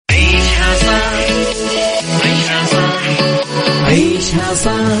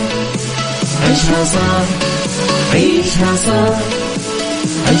صح عيشها صح عيشها صح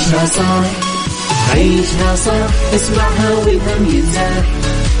عيشها صح عيشها صح اسمعها والهم ينزاح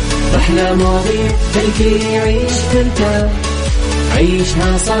أحلى مواضيع خلي يعيش ترتاح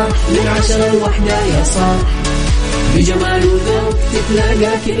عيشها صح من 10 ل1 يا صاح بجمال وذوق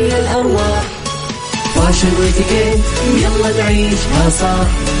تتلاقى كل الأرواح فاشل واتيكيت يلا نعيشها صح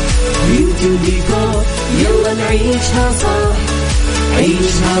بيوتي وديكور يلا نعيشها صح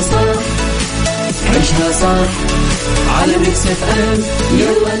عيشها صح عيشها صح على ميكس اف ام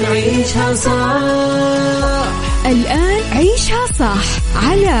يلا نعيشها صح. الآن عيشها صح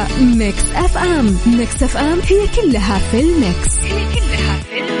على ميكس اف ام. ميكس اف ام هي كلها في الميكس.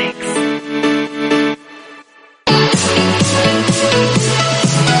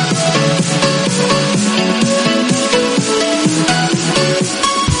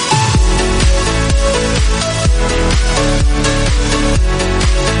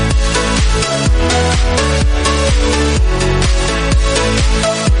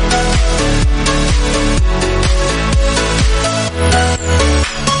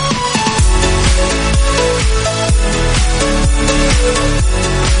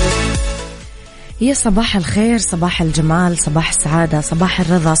 يا صباح الخير، صباح الجمال، صباح السعادة، صباح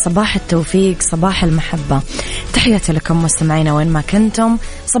الرضا، صباح التوفيق، صباح المحبة. تحياتي لكم مستمعينا وين ما كنتم،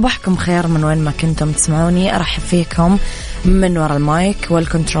 صباحكم خير من وين ما كنتم تسمعوني. أرحب فيكم من وراء المايك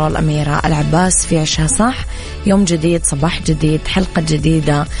والكنترول أميرة العباس في عيشها صح. يوم جديد، صباح جديد، حلقة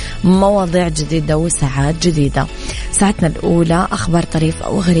جديدة، مواضيع جديدة وساعات جديدة. ساعتنا الأولى أخبار طريفة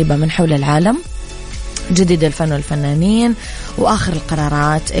وغريبة من حول العالم، جديد الفن والفنانين، وآخر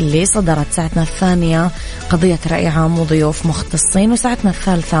القرارات اللي صدرت. ساعتنا الثانية قضية رأي عام وضيوف مختصين، وساعتنا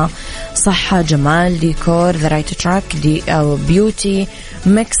الثالثة صحة، جمال، ديكور، ذا رايت تراك، بيوتي،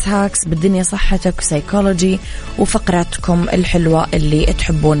 ميكس هاكس، بالدنيا صحتك، وسايكولوجي، وفقراتكم الحلوة اللي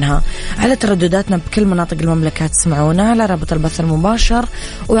تحبونها. على تردداتنا بكل مناطق المملكة تسمعونا، على رابط البث المباشر،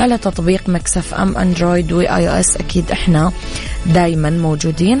 وعلى تطبيق ميكس اف ام اندرويد واي او اس. أكيد احنا دايما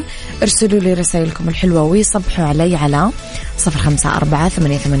موجودين. ارسلوا لي رسائلكم الحلوة ويصبحوا علي على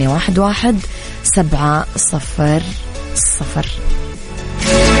 0548811700.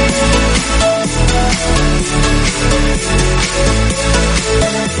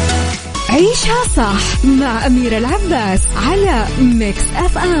 عيشها صح مع أميرة العباس على ميكس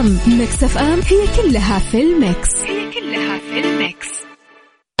اف ام. ميكس اف ام هي كلها في الميكس.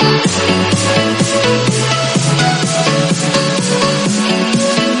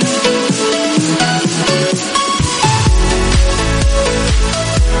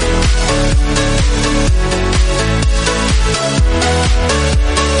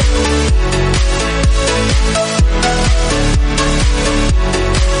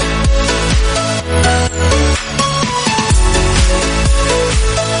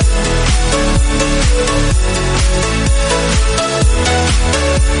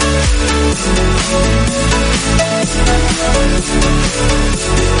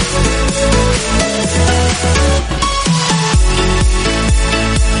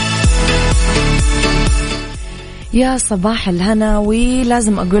 يا صباح الهنا،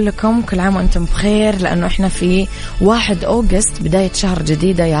 ولازم أقول لكم كل عام وأنتم بخير، لأنه إحنا في 1 أغسطس بداية شهر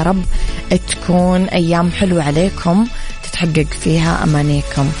جديدة. يا رب تكون أيام حلوة عليكم تتحقق فيها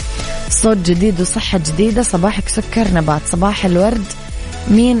أمانيكم. صوت جديد وصحة جديدة، صباحك سكر نبات، صباح الورد.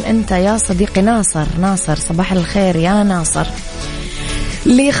 مين أنت يا صديقي؟ ناصر، صباح الخير يا ناصر.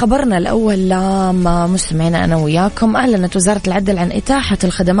 لخبرنا الأول لما مستمعينا أنا وياكم، أعلنت وزارة العدل عن إتاحة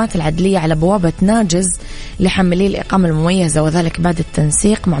الخدمات العدلية على بوابة ناجز لحاملي الإقامة المميزة، وذلك بعد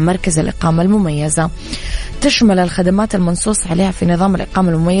التنسيق مع مركز الإقامة المميزة. تشمل الخدمات المنصوص عليها في نظام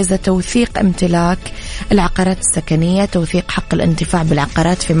الإقامة المميزة توثيق امتلاك العقارات السكنية، توثيق حق الانتفاع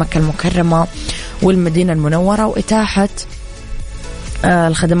بالعقارات في مكة المكرمة والمدينة المنورة، وإتاحة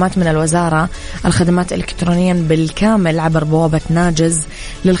الخدمات من الوزارة، الخدمات إلكترونيا بالكامل عبر بوابة ناجز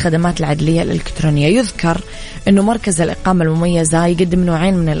للخدمات العدلية الإلكترونية. يذكر أنه مركز الإقامة المميزة يقدم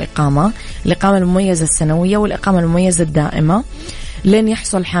نوعين من الإقامة المميزة السنوية والإقامة المميزة الدائمة، لن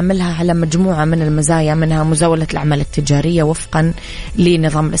يحصل حاملها على مجموعة من المزايا، منها مزاولة الأعمال التجارية وفقا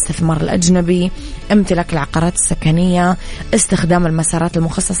لنظام الاستثمار الأجنبي، امتلاك العقارات السكنية، استخدام المسارات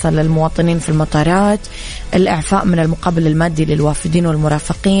المخصصة للمواطنين في المطارات، الإعفاء من المقابل المادي للوافدين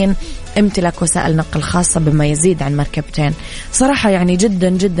والمرافقين، امتلاك وسائل نقل خاصة بما يزيد عن مركبتين. صراحة يعني جدا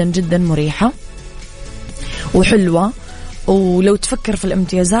جدا جدا مريحة وحلوة، ولو تفكر في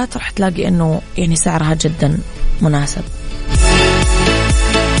الامتيازات راح تلاقي أنه يعني سعرها جدا مناسب.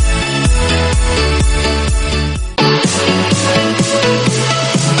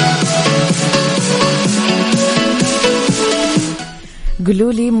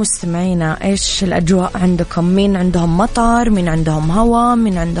 قولوا لي مستمعينا إيش الأجواء عندكم؟ مين عندهم مطر؟ مين عندهم هواء؟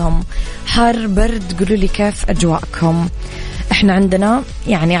 مين عندهم حر برد؟ قولوا لي كيف أجواءكم. إحنا عندنا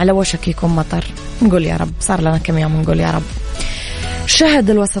يعني على وشك يكون مطر، نقول يا رب، صار لنا كم يوم نقول يا رب. شهد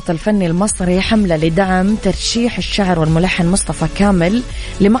الوسط الفني المصري حملة لدعم ترشيح الشاعر والملحن مصطفى كامل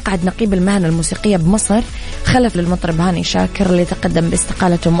لمقعد نقيب المهنة الموسيقية بمصر خلف للمطرب هاني شاكر اللي تقدم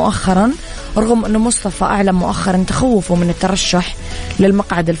باستقالته مؤخرا، رغم أنه مصطفى أعلن مؤخرا تخوفه من الترشح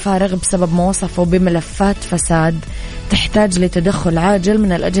للمقعد الفارغ بسبب ما وصفه بملفات فساد تحتاج لتدخل عاجل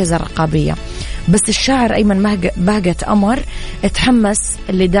من الأجهزة الرقابية. بس الشاعر أيمن بهجت أمر اتحمس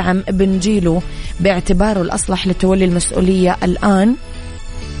لدعم ابن جيله باعتباره الأصلح لتولي المسؤولية الآن،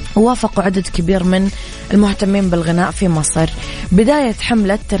 ووافقوا عدد كبير من المهتمين بالغناء في مصر. بداية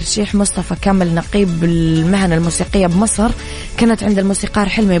حملة ترشيح مصطفى كامل نقيب المهنة الموسيقية بمصر كانت عند الموسيقار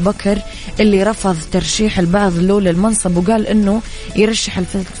حلمي بكر اللي رفض ترشيح البعض له للمنصب، وقال انه يرشح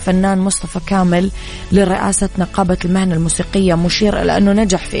الفنان مصطفى كامل لرئاسة نقابة المهنة الموسيقية، مشير إلى أنه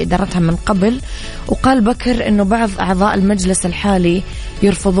نجح في إدارتها من قبل. وقال بكر أنه بعض أعضاء المجلس الحالي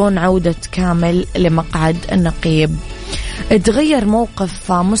يرفضون عودة كامل لمقعد النقيب. اتغير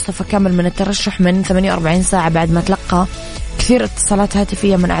موقف مصطفى كامل من الترشح من 48 ساعة بعد ما تلقى كثير اتصالات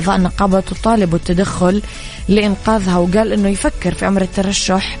هاتفية من أعضاء النقابة تطالب التدخل لإنقاذها، وقال أنه يفكر في أمر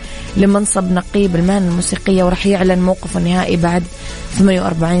الترشح لمنصب نقيب المهنة الموسيقية ورح يعلن موقفه النهائي بعد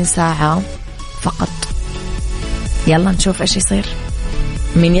 48 ساعة فقط. يلا نشوف إيش يصير،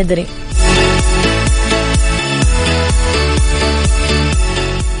 مين يدري.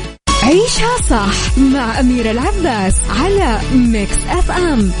 عيشها صح مع أميرة العباس على ميكس أف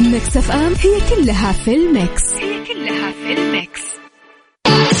أم. ميكس أف أم هي كلها في الميكس، هي كلها في الميكس.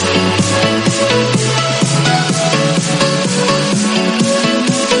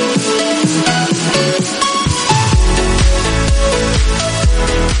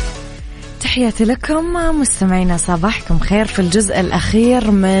 تحياتي لكم مستمعينا، صباحكم خير في الجزء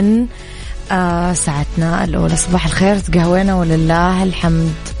الأخير من ساعتنا الأولى. صباح الخير، تقهوينا ولله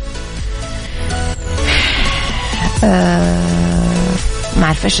الحمد. ما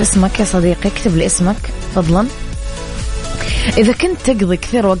أعرف إيش اسمك يا صديقي، اكتب لي اسمك فضلا. إذا كنت تقضي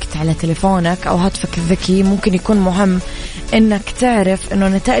كثير وقت على تليفونك أو هاتفك الذكي، ممكن يكون مهم إنك تعرف إنه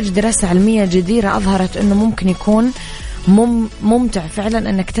نتائج دراسة علمية جديرة أظهرت إنه ممكن يكون ممتع فعلا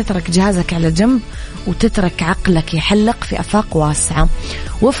أنك تترك جهازك على جنب وتترك عقلك يحلق في أفاق واسعة.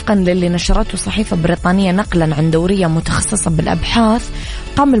 وفقا للي نشرته صحيفة بريطانية نقلا عن دورية متخصصة بالأبحاث،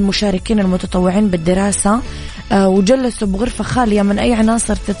 قام المشاركين المتطوعين بالدراسة وجلسوا بغرفة خالية من أي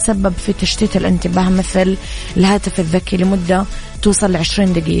عناصر تتسبب في تشتيت الانتباه مثل الهاتف الذكي لمدة توصل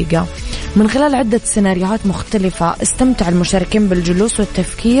 20 دقيقة. من خلال عدة سيناريوهات مختلفة استمتع المشاركين بالجلوس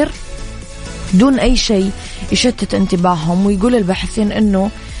والتفكير دون أي شيء يشتت انتباههم. ويقول الباحثين أنه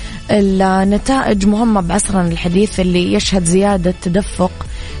النتائج مهمة بعصرنا الحديث اللي يشهد زيادة تدفق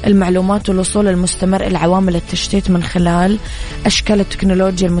المعلومات والوصول المستمر إلى عوامل التشتيت من خلال أشكال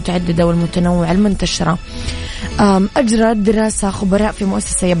التكنولوجيا المتعددة والمتنوعة المنتشرة. أجرت دراسة خبراء في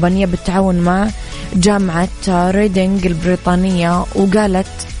مؤسسة يابانية بالتعاون مع جامعة ريدينغ البريطانية، وقالت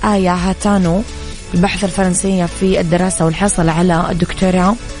آيا هاتانو الباحثة الفرنسية في الدراسة والحاصلة على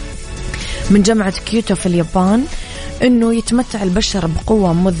الدكتوراه من جامعة كيوتو في اليابان، أنه يتمتع البشر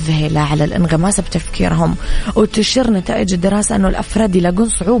بقوة مذهلة على الانغماس بتفكيرهم. وتشير نتائج الدراسة أنه الأفراد يلاقون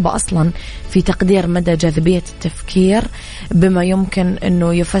صعوبة أصلا في تقدير مدى جاذبية التفكير، بما يمكن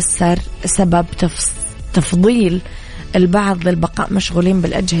أنه يفسر سبب تفضيل البعض للبقاء مشغولين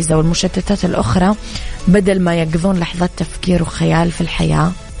بالأجهزة والمشتتات الأخرى بدل ما يقضون لحظات تفكير وخيال في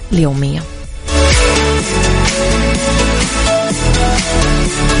الحياة اليومية.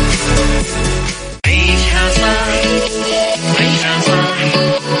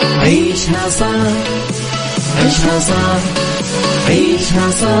 عيشها صح، عيشها صح، عيشها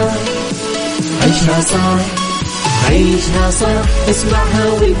صح، عيشها صح، عيشها صح، اسمعها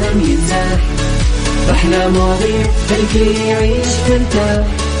والهم ينزاح، أحلى مواضيع الكل يعيش مرتاح.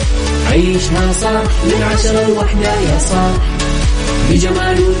 عيشها صح من 10 ل1 يا صاح،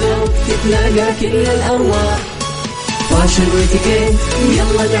 بجمال وذوق تتلاقى كل الأرواح، فاشل واتيكيت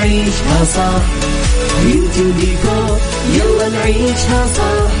يلا نعيشها صح، بيوتي وديكور يلا نعيشها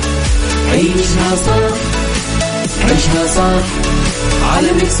صح. عيشها صح، عيشها صح،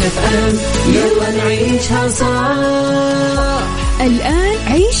 على ميكس اف ام يلا نعيشها صح. الآن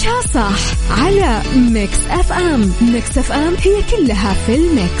عيشها صح على ميكس اف ام. ميكس اف ام هي كلها في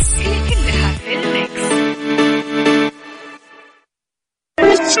الميكس، هي كلها في الميكس.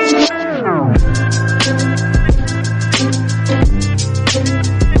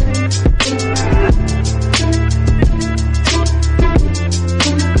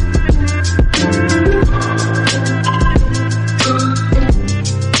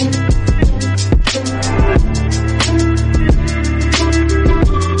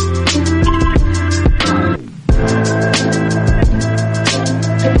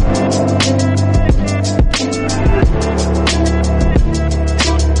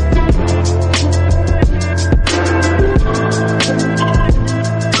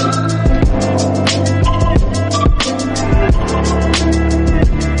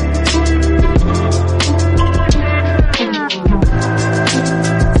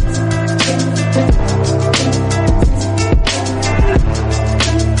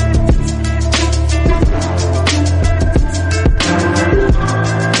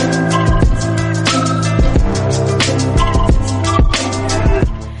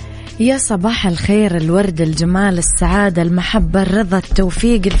 يا صباح الخير، الورد، الجمال، السعادة، المحبة، الرضا،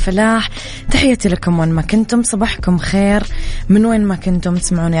 التوفيق، الفلاح. تحياتي لكم وين ما كنتم، صباحكم خير من وين ما كنتم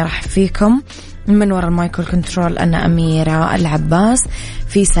تسمعوني. راح فيكم من وراء المايكل كنترول أنا أميرة العباس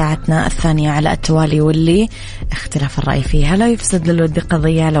في ساعتنا الثانية على التوالي، واللي اختلاف الرأي فيها لا يفسد للود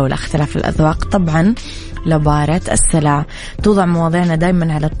قضية، لولا اختلاف الأذواق طبعا لبارة السلع. توضع مواضيعنا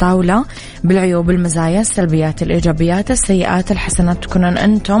دايما على الطاولة بالعيوب، المزايا، السلبيات، الإيجابيات، السيئات، الحسنات، تكونون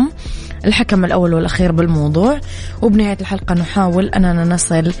أنتم الحكم الأول والأخير بالموضوع. وبنهاية الحلقة نحاول أننا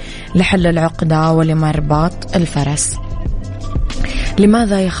نصل لحل العقدة ولمرباط الفرس.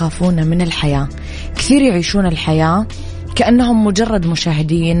 لماذا يخافون من الحياة؟ كثير يعيشون الحياة كأنهم مجرد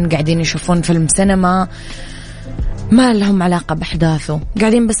مشاهدين قاعدين يشوفون فيلم سينما ما لهم علاقة بأحداثه،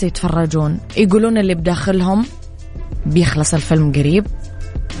 قاعدين بس يتفرجون. يقولون اللي بداخلهم بيخلص الفيلم قريب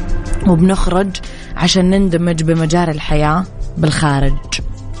وبنخرج عشان نندمج بمجال الحياة بالخارج،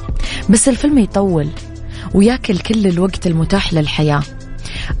 بس الفيلم يطول وياكل كل الوقت المتاح للحياة.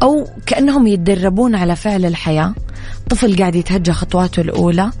 أو كأنهم يتدربون على فعل الحياة. طفل قاعد يتهجى خطواته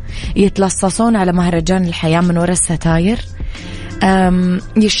الأولى، يتلصصون على مهرجان الحياة من وراء الستاير،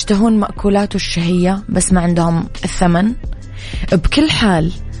 يشتهون مأكولاته الشهية بس ما عندهم الثمن. بكل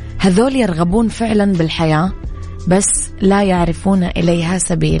حال هذول يرغبون فعلا بالحياة بس لا يعرفون إليها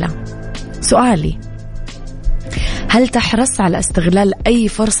سبيلا. سؤالي، هل تحرص على استغلال أي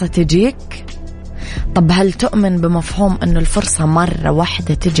فرصة تجيك؟ طب هل تؤمن بمفهوم أن الفرصة مرة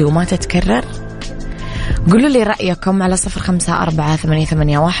واحدة تجي وما تتكرر؟ قولوا لي رأيكم على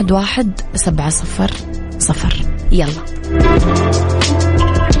 0548811700. يلا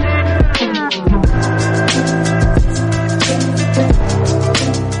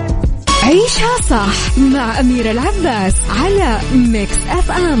عيشها صح مع أميرة العباس على ميكس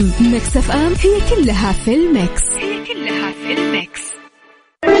أف أم. ميكس أف أم هي كلها في الميكس، هي كلها في الميكس.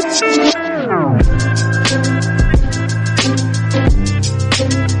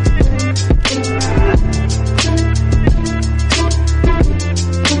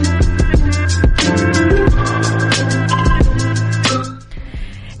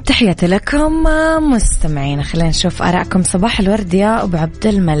 تحياتي لكم مستمعين. خلينا نشوف آراءكم. صباح الورد يا أبو عبد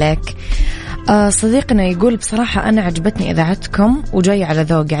الملك. صديقنا يقول بصراحة أنا عجبتني إذاعتكم وجاي على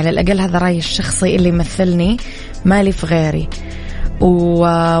ذوقي، على الأقل هذا رأيي الشخصي اللي يمثلني، مالي في غيري.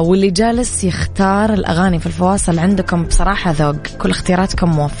 واللي جالس يختار الأغاني في الفواصل عندكم بصراحة ذوق، كل اختياراتكم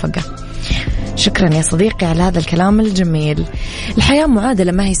موفقة. شكرا يا صديقي على هذا الكلام الجميل. الحياة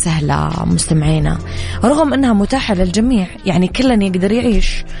معادلة ما هي سهلة مستمعينا، رغم أنها متاحة للجميع، يعني كلنا يقدر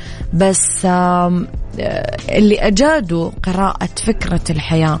يعيش، بس اللي أجادوا قراءة فكرة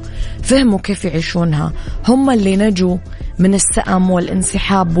الحياة، فهموا كيف يعيشونها، هم اللي نجوا من السأم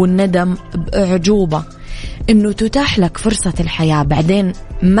والانسحاب والندم بأعجوبة. إنه تتاح لك فرصة الحياة بعدين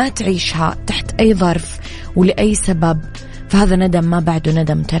ما تعيشها تحت أي ظرف ولأي سبب، فهذا ندم ما بعده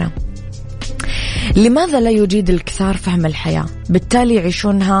ندم. ترى لماذا لا يجيد الكثار فهم الحياة؟ بالتالي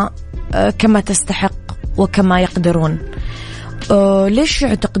يعيشونها كما تستحق وكما يقدرون. ليش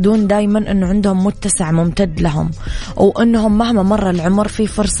يعتقدون دايما أنه عندهم متسع ممتد لهم، وأنهم مهما مر العمر في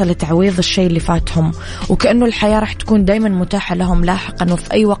فرصة لتعويض الشيء اللي فاتهم، وكأنه الحياة راح تكون دايما متاحة لهم لاحقا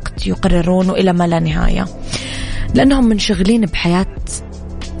وفي أي وقت يقررون إلى ما لا نهاية، لأنهم منشغلين بحياة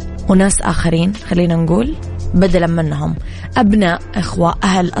وناس آخرين. خلينا نقول بدلا منهم أبناء، إخوة،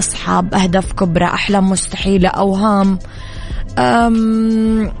 أهل، أصحاب، أهداف كبرى، أحلام مستحيلة، أوهام،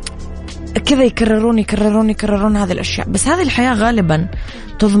 كذا يكررون هذه الأشياء. بس هذه الحياة غالبا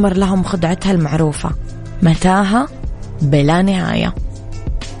تضمر لهم خدعتها المعروفة، متاهة بلا نهاية.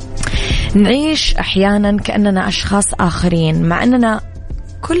 نعيش أحيانا كأننا أشخاص آخرين، مع أننا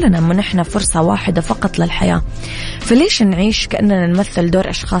كلنا منحنا فرصة واحدة فقط للحياة. فليش نعيش كأننا نمثل دور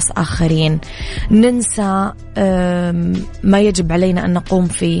أشخاص آخرين، ننسى ما يجب علينا أن نقوم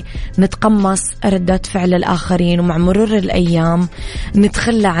فيه، نتقمص ردات فعل الآخرين، ومع مرور الأيام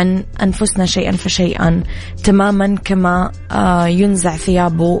نتخلى عن أنفسنا شيئا فشيئا، تماما كما ينزع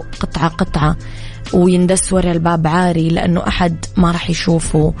ثيابه قطعة قطعة ويندس وراء الباب عاري لأنه أحد ما راح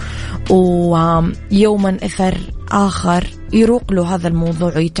يشوفه، ويوما إثر آخر يروق له هذا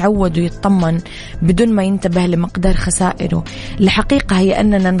الموضوع ويتعود ويطمن بدون ما ينتبه لمقدار خسائره. الحقيقة هي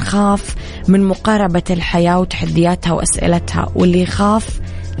أننا نخاف من مقاربة الحياة وتحدياتها وأسئلتها، واللي يخاف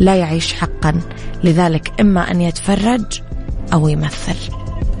لا يعيش حقا. لذلك إما أن يتفرج أو يمثل.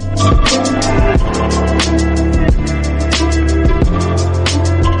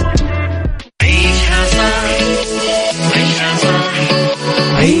 عيشها صح،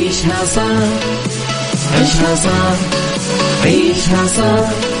 عيشها صح، عيشها صح، عيشها صح،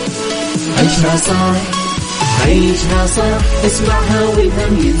 عيشها صح، عيشها صح اسمعها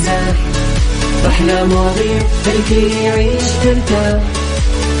والهم ينزاح، أحلى مواضيع الكل يعيش ترتاح.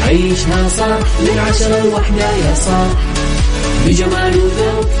 عيشها صح من 10 ل1 يا صاح، بجمال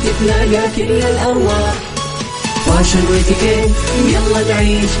وذوق تتلاقى كل الأرواح. فاشل واتيكيت يلا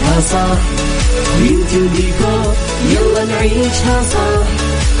نعيشها صح، بيوتي وديكور يلا نعيشها صح.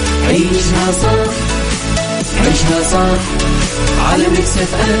 عيشها صح عيشها صح على ميكس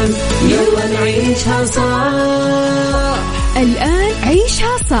اف ام، يلا نعيشها صح. الآن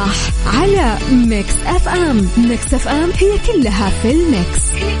عيشها صح على ميكس اف ام. ميكس اف ام هي كلها في الميكس.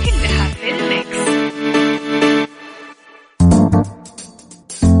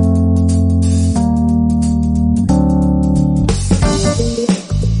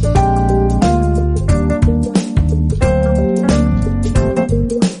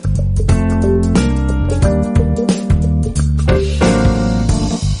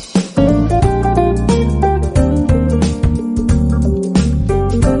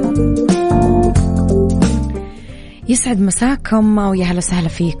 يسعد مساكم ويا هلا وسهلا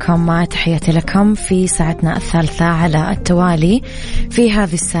فيكم، تحياتي لكم في ساعتنا الثالثة على التوالي. في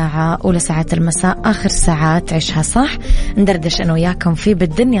هذه الساعة أولى ساعات المساء، آخر ساعات عيشها صح، ندردش أنا وياكم في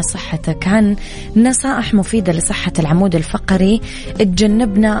بالدنيا صحتك عن نصائح مفيدة لصحة العمود الفقري،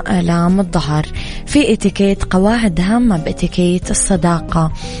 تجنبنا آلام الظهر، في اتيكيت قواعد هامة باتيكيت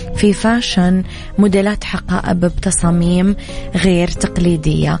الصداقة، في فاشن موديلات حقائب بتصاميم غير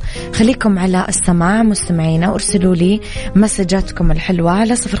تقليدية. خليكم على السماع مستمعينا، وارسلوا لي مسجاتكم الحلوة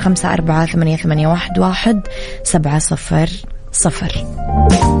على 0548811700.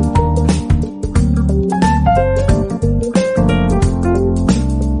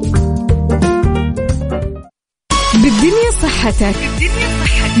 بالدنيا صحتك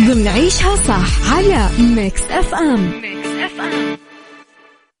ضمن عيشها صح على ميكس اف ام.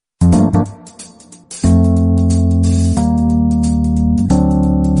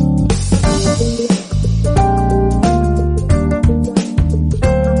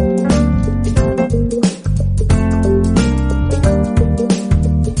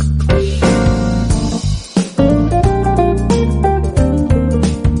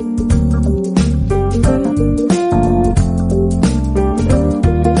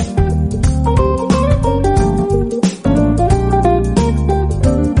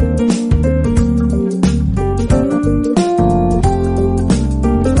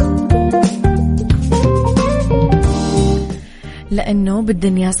 لأنه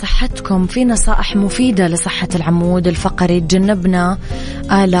بالدنيا صحتكم في نصائح مفيدة لصحة العمود الفقري، تجنبنا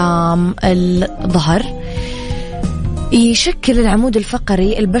آلام الظهر. يشكل العمود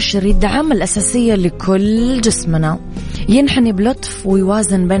الفقري البشري الدعامة الأساسية لكل جسمنا، ينحني بلطف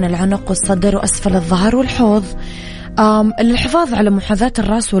ويوازن بين العنق والصدر وأسفل الظهر والحوض، للحفاظ على محاذاة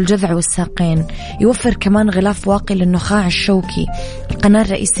الرأس والجذع والساقين. يوفر كمان غلاف واقي للنخاع الشوكي، القناة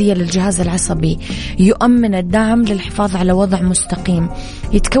الرئيسية للجهاز العصبي، يؤمن الدعم للحفاظ على وضع مستقيم.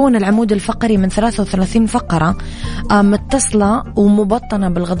 يتكون العمود الفقري من 33 فقرة متصلة ومبطنة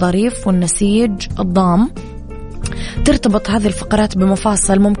بالغضاريف والنسيج الضام. ترتبط هذه الفقرات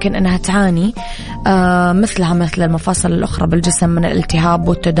بمفاصل ممكن أنها تعاني مثلها مثل المفاصل الأخرى بالجسم من الالتهاب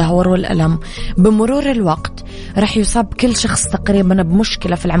والتدهور والألم. بمرور الوقت رح يصاب كل شخص تقريبا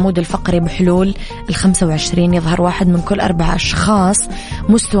بمشكلة في العمود الفقري بحلول 25. يظهر 1 من كل 4 أشخاص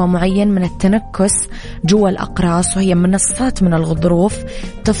مستوى معين من التنكس جوا الأقراص، وهي منصات من الغضروف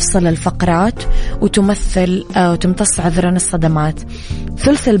تفصل الفقرات وتمتص عذرا الصدمات.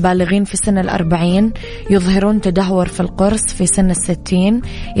 ثلث البالغين في سن 40 يظهرون تدهور في القرص، في سن 60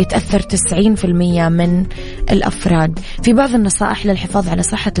 يتأثر 90% من الأفراد. في بعض النصائح للحفاظ على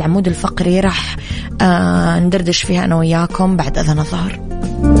صحة العمود الفقري راح ندردش فيها أنا وياكم بعد أذان الظهر.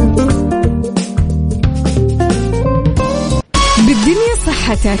 بالدنيا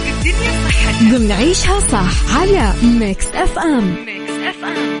صحتك ضمن عيشها صح على ميكس اف ام.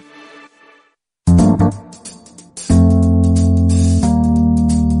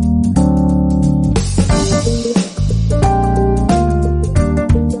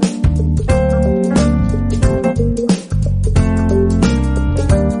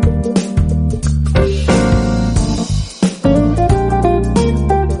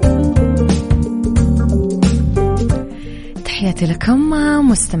 لكم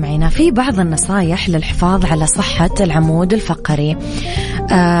مستمعينا. في بعض النصايح للحفاظ على صحة العمود الفقري،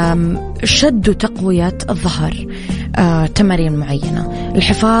 شد وتقوية الظهر، تمارين معينة،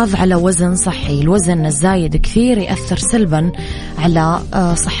 الحفاظ على وزن صحي. الوزن الزايد كثير يأثر سلبا على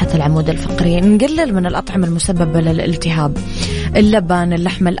صحة العمود الفقري. نقلل من الأطعمة المسببة للالتهاب، اللبن،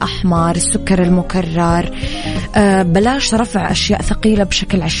 اللحم الأحمر، السكر المكرر. بلاش رفع أشياء ثقيلة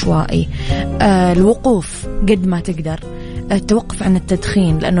بشكل عشوائي. الوقوف قد ما تقدر. التوقف عن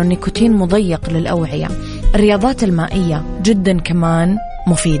التدخين لأنه النيكوتين مضيق للأوعية. الرياضات المائية جدا كمان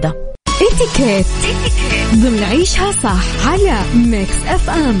مفيدة. اتيكيت ضمن عيشها صح على ميكس اف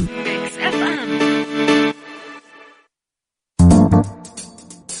ام.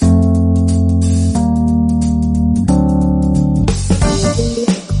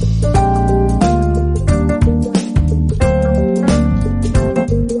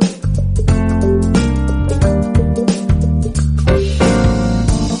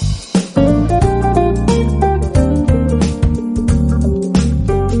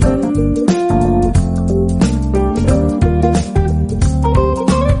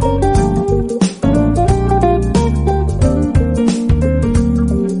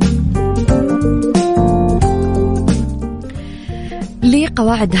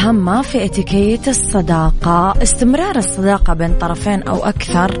 قواعد هامة في اتيكيت الصداقة. استمرار الصداقة بين طرفين أو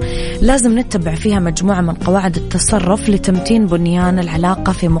أكثر لازم نتبع فيها مجموعة من قواعد التصرف لتمتين بنيان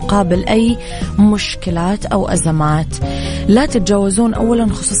العلاقة في مقابل أي مشكلات أو أزمات. لا تتجاوزون أولا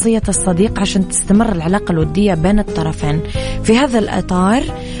خصوصية الصديق عشان تستمر العلاقة الودية بين الطرفين. في هذا الإطار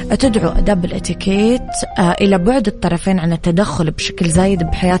تدعو آداب الاتيكيت إلى بعد الطرفين عن التدخل بشكل زايد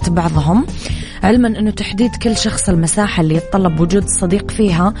بحياة بعضهم، علما أنه تحديد كل شخص المساحة اللي يتطلب وجود صديق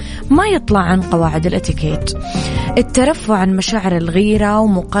فيها ما يطلع عن قواعد الاتيكيت. الترفع عن مشاعر الغيرة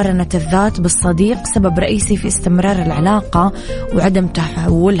ومقارنة الذات بالصديق سبب رئيسي في استمرار العلاقة وعدم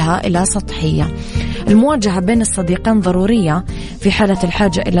تحولها إلى سطحية. المواجهة بين الصديقين ضرورية في حالة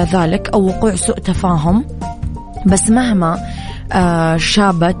الحاجة إلى ذلك أو وقوع سوء تفاهم، بس مهما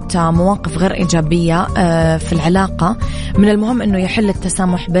شابت مواقف غير إيجابية في العلاقة من المهم أنه يحل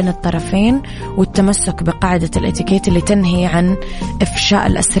التسامح بين الطرفين والتمسك بقاعدة الاتيكيت اللي تنهي عن إفشاء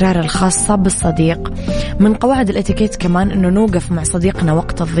الأسرار الخاصة بالصديق. من قواعد الاتيكيت كمان أنه نوقف مع صديقنا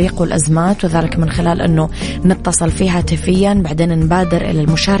وقت الضيق والأزمات، وذلك من خلال أنه نتصل فيه هاتفيا، بعدين نبادر إلى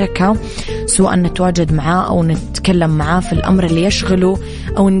المشاركة سواء نتواجد معاه أو نتكلم معاه في الأمر اللي يشغله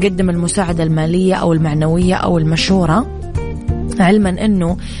أو نقدم المساعدة المالية أو المعنوية أو المشورة، علما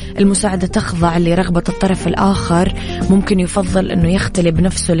أنه المساعدة تخضع لرغبة الطرف الآخر. ممكن يفضل أنه يختلي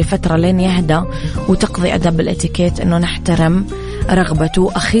بنفسه لفترة لين يهدى، وتقضي أداب الاتيكيت أنه نحترم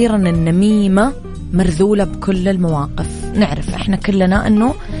رغبته. أخيرا النميمة مرذولة بكل المواقف. نعرف إحنا كلنا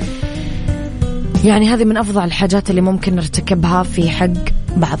أنه يعني هذه من أفضل الحاجات اللي ممكن نرتكبها في حق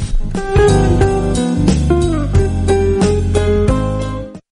بعض.